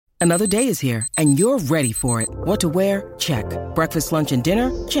Another day is here, and you're ready for it. What to wear? Check. Breakfast, lunch, and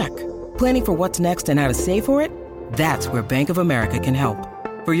dinner? Check. Planning for what's next and how to save for it? That's where Bank of America can help.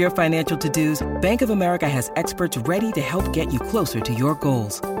 For your financial to-dos, Bank of America has experts ready to help get you closer to your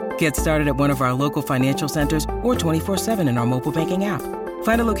goals. Get started at one of our local financial centers or 24/7 in our mobile banking app.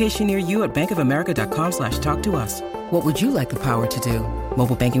 Find a location near you at bankofamerica.com/talktous. What would you like the power to do?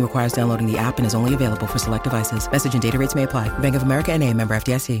 Mobile banking requires downloading the app and is only available for select devices. Message and data rates may apply. Bank of America N.A., member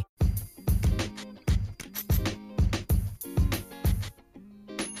FDIC.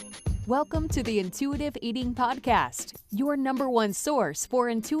 Welcome to the Intuitive Eating Podcast, your number one source for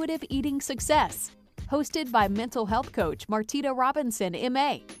intuitive eating success. Hosted by mental health coach Martita Robinson,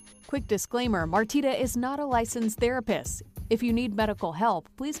 MA. Quick disclaimer, Martita is not a licensed therapist. If you need medical help,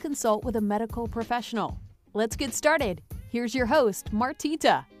 please consult with a medical professional. Let's get started. Here's your host,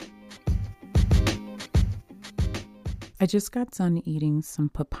 Martita. I just got done eating some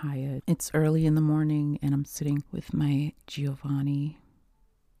papaya. It's early in the morning and I'm sitting with my Giovanni.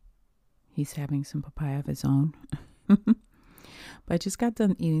 He's having some papaya of his own. But I just got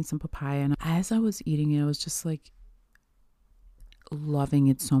done eating some papaya, and as I was eating it, I was just like loving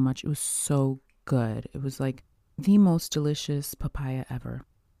it so much. It was so good. It was like the most delicious papaya ever.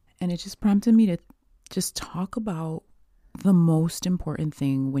 And it just prompted me to just talk about the most important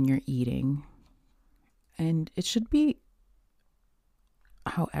thing when you're eating. And it should be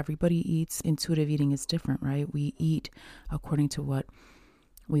how everybody eats. Intuitive eating is different, right? We eat according to what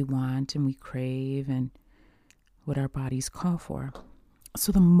we want and we crave and what our bodies call for.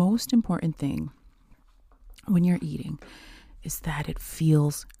 So the most important thing when you're eating is that it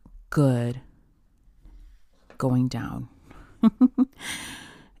feels good going down.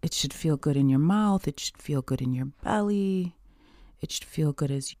 It should feel good in your mouth. It should feel good in your belly. It should feel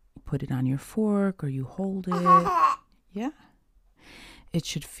good as you put it on your fork or you hold it. Yeah. It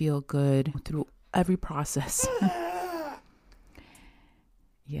should feel good through every process.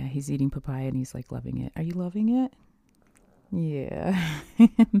 Yeah, he's eating papaya and he's like loving it. Are you loving it? Yeah.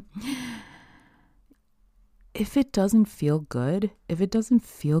 If it doesn't feel good, if it doesn't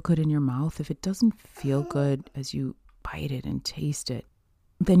feel good in your mouth, if it doesn't feel good as you bite it and taste it,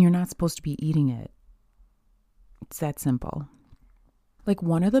 then you're not supposed to be eating it. It's that simple. Like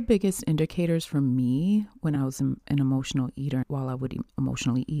one of the biggest indicators for me when I was an emotional eater, while I would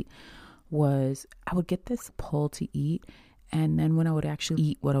emotionally eat, was I would get this pull to eat. And then when I would actually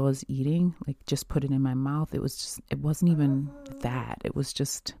eat what I was eating, like just put it in my mouth, it wasn't even that. It was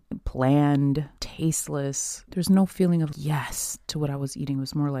just bland, tasteless. There's no feeling of yes to what I was eating. It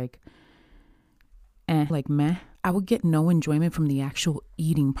was more like, like meh. I would get no enjoyment from the actual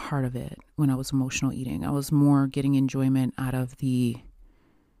eating part of it when I was emotional eating. I was more getting enjoyment out of the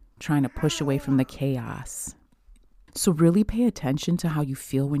trying to push away from the chaos. So really pay attention to how you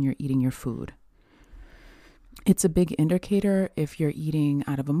feel when you're eating your food. It's a big indicator if you're eating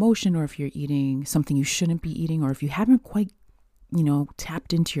out of emotion or if you're eating something you shouldn't be eating or if you haven't quite,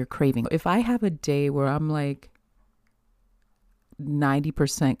 tapped into your craving. If I have a day where I'm like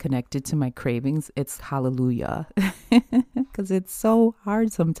 90% connected to my cravings, it's hallelujah. Because it's so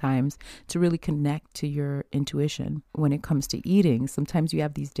hard sometimes to really connect to your intuition when it comes to eating. Sometimes you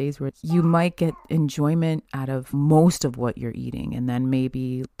have these days where you might get enjoyment out of most of what you're eating. And then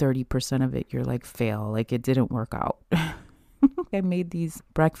maybe 30% of it, you're like, fail, like it didn't work out. I made these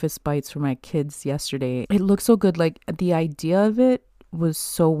breakfast bites for my kids yesterday. It looked so good. Like the idea of it was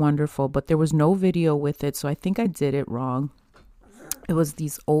so wonderful, but there was no video with it. So I think I did it wrong. It was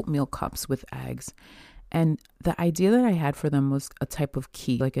these oatmeal cups with eggs. And the idea that I had for them was a type of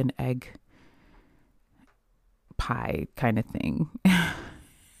key, like an egg pie kind of thing.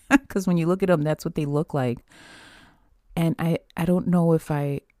 Because when you look at them, that's what they look like. And I don't know if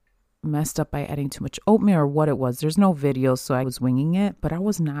I messed up by adding too much oatmeal or what it was. There's no video, so I was winging it, but I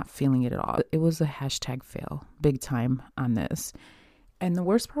was not feeling it at all. It was a hashtag fail, big time on this. And the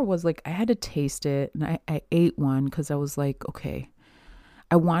worst part was like I had to taste it, and I ate one because I was like, okay,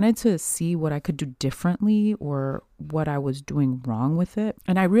 I wanted to see what I could do differently or what I was doing wrong with it.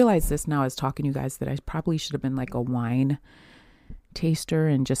 And I realize this now as talking to you guys that I probably should have been like a wine taster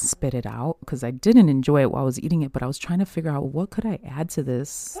and just spit it out because I didn't enjoy it while I was eating it, but I was trying to figure out what could I add to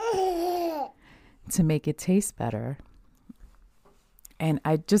this to make it taste better. And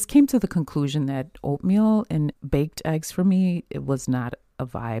I just came to the conclusion that oatmeal and baked eggs for me, it was not a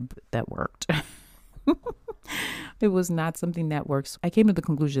vibe that worked. It was not something that works. I came to the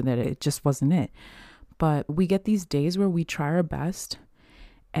conclusion that it just wasn't it. But we get these days where we try our best,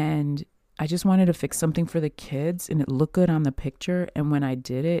 and I just wanted to fix something for the kids and it looked good on the picture. And when I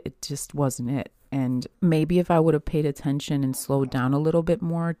did it, it just wasn't it. And maybe if I would have paid attention and slowed down a little bit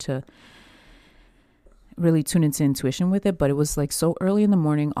more to really tune into intuition with it. But it was like so early in the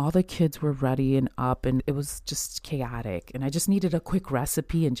morning, all the kids were ready and up, and it was just chaotic. And I just needed a quick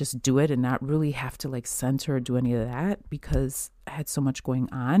recipe and just do it and not really have to like center or do any of that because I had so much going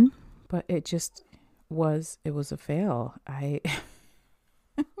on. But it was a fail.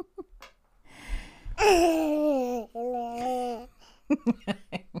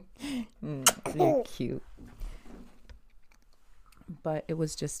 You're cute. But it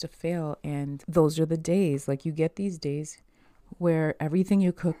was just a fail. And those are the days, like you get these days where everything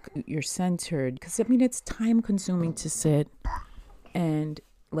you cook, you're centered. Because I mean, it's time consuming to sit and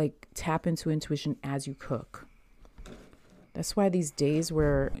like tap into intuition as you cook. That's why these days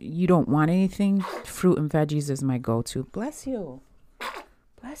where you don't want anything, fruit and veggies is my go-to. Bless you.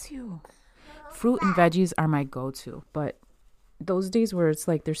 Bless you. Fruit and veggies are my go-to. But those days where it's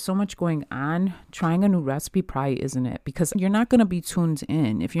like there's so much going on, trying a new recipe probably isn't it, because you're not going to be tuned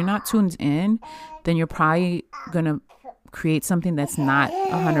in. If you're not tuned in, then you're probably going to create something that's not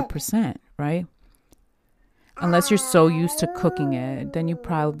 100%, right? Unless you're so used to cooking it, then you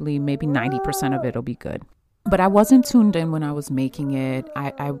probably maybe 90% of it will be good. But I wasn't tuned in when I was making it.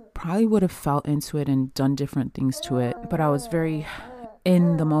 I probably would have felt into it and done different things to it, but I was very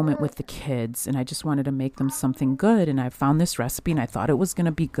in the moment with the kids and I just wanted to make them something good. And I found this recipe and I thought it was going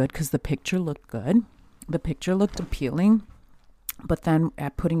to be good because the picture looked good. The picture looked appealing. But then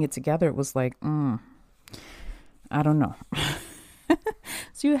at putting it together, it was like, I don't know.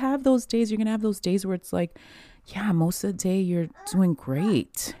 So you have those days, you're going to have those days where it's like, yeah, most of the day you're doing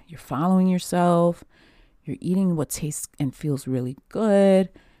great. You're following yourself. You're eating what tastes and feels really good.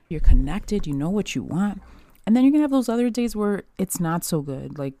 You're connected. You know what you want. And then you're going to have those other days where it's not so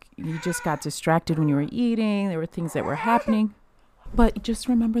good. Like you just got distracted when you were eating. There were things that were happening. But just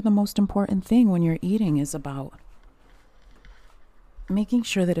remember the most important thing when you're eating is about making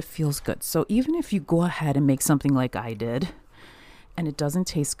sure that it feels good. So even if you go ahead and make something like I did and it doesn't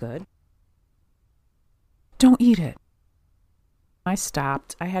taste good, don't eat it. I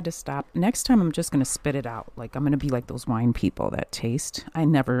stopped. I had to stop. Next time I'm just going to spit it out. Like I'm going to be like those wine people that taste.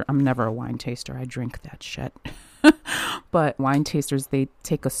 I'm never a wine taster. I drink that shit. But wine tasters, they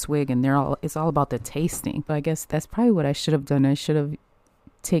take a swig and it's all about the tasting. But I guess that's probably what I should have done. I should have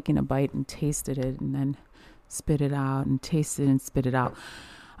taken a bite and tasted it and then spit it out and taste it and spit it out.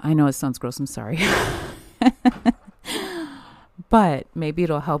 I know it sounds gross. I'm sorry. But maybe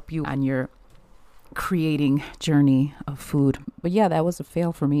it'll help you on your creating journey of food. But yeah, that was a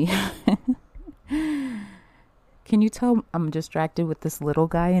fail for me. Can you tell I'm distracted with this little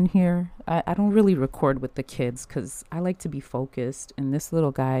guy in here? I don't really record with the kids because I like to be focused, and this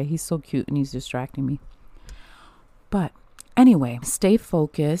little guy, he's so cute and he's distracting me. But anyway, stay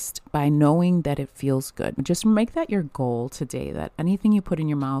focused by knowing that it feels good. Just make that your goal today, that anything you put in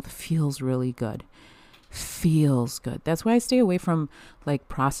your mouth feels really good. Feels good. That's why I stay away from like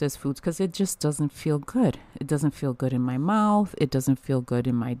processed foods, because it just doesn't feel good. It doesn't feel good in my mouth. It doesn't feel good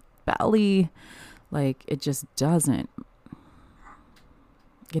in my belly. Like it just doesn't.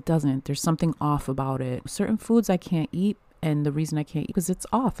 It doesn't. There's something off about it. Certain foods I can't eat, and the reason I can't eat because it's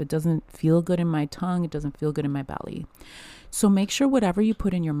off. It doesn't feel good in my tongue. It doesn't feel good in my belly. So make sure whatever you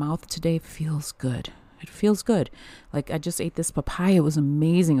put in your mouth today feels good. It feels good. Like I just ate this papaya. It was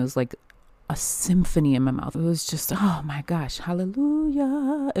amazing. It was like a symphony in my mouth. It was just, oh my gosh,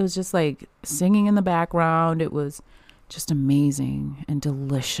 hallelujah. It was just like singing in the background. It was just amazing and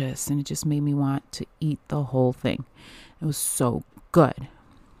delicious. And it just made me want to eat the whole thing. It was so good.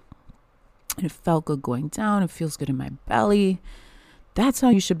 And it felt good going down. It feels good in my belly. That's how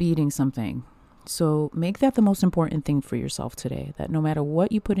you should be eating something. So make that the most important thing for yourself today, that no matter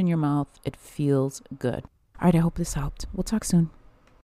what you put in your mouth, it feels good. All right, I hope this helped. We'll talk soon.